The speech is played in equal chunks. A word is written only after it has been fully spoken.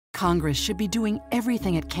Congress should be doing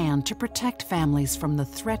everything it can to protect families from the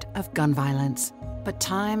threat of gun violence. But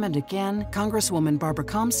time and again, Congresswoman Barbara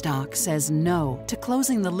Comstock says no to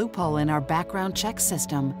closing the loophole in our background check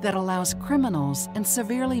system that allows criminals and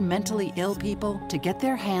severely mentally ill people to get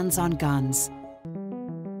their hands on guns.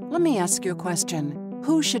 Let me ask you a question.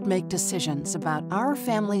 Who should make decisions about our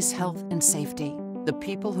family's health and safety? The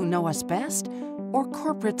people who know us best, or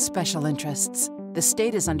corporate special interests? The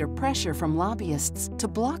state is under pressure from lobbyists to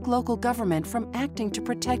block local government from acting to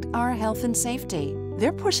protect our health and safety.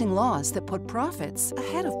 They're pushing laws that put profits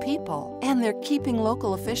ahead of people, and they're keeping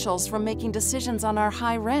local officials from making decisions on our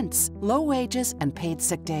high rents, low wages, and paid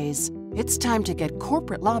sick days. It's time to get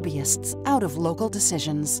corporate lobbyists out of local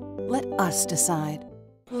decisions. Let us decide.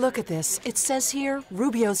 Look at this. It says here,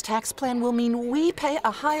 Rubio's tax plan will mean we pay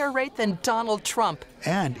a higher rate than Donald Trump.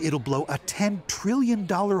 And it'll blow a $10 trillion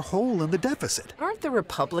hole in the deficit. Aren't the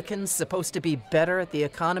Republicans supposed to be better at the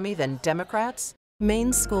economy than Democrats?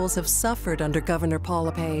 Maine schools have suffered under Governor Paul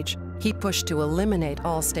LePage. He pushed to eliminate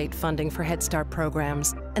all state funding for Head Start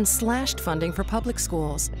programs and slashed funding for public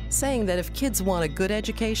schools, saying that if kids want a good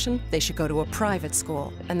education, they should go to a private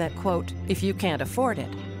school, and that, quote, if you can't afford it,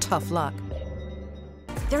 tough luck.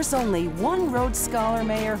 There's only one Rhodes Scholar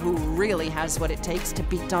mayor who really has what it takes to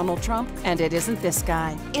beat Donald Trump, and it isn't this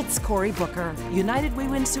guy. It's Cory Booker. United We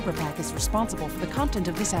Win Super PAC is responsible for the content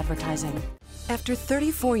of this advertising. After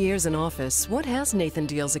 34 years in office, what has Nathan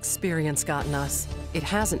Deal's experience gotten us? It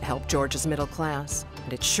hasn't helped Georgia's middle class,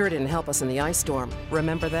 and it sure didn't help us in the ice storm.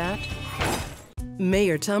 Remember that?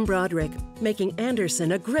 Mayor Tom Broderick, making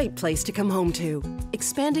Anderson a great place to come home to.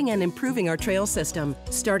 Expanding and improving our trail system,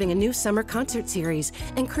 starting a new summer concert series,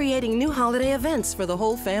 and creating new holiday events for the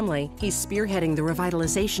whole family. He's spearheading the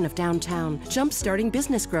revitalization of downtown, jump-starting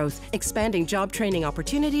business growth, expanding job training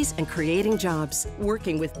opportunities, and creating jobs.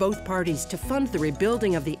 Working with both parties to fund the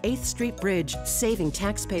rebuilding of the 8th Street Bridge, saving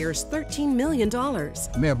taxpayers $13 million.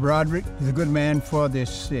 Mayor Broderick is a good man for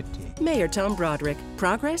this city. Mayor Tom Broderick,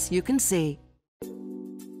 progress you can see.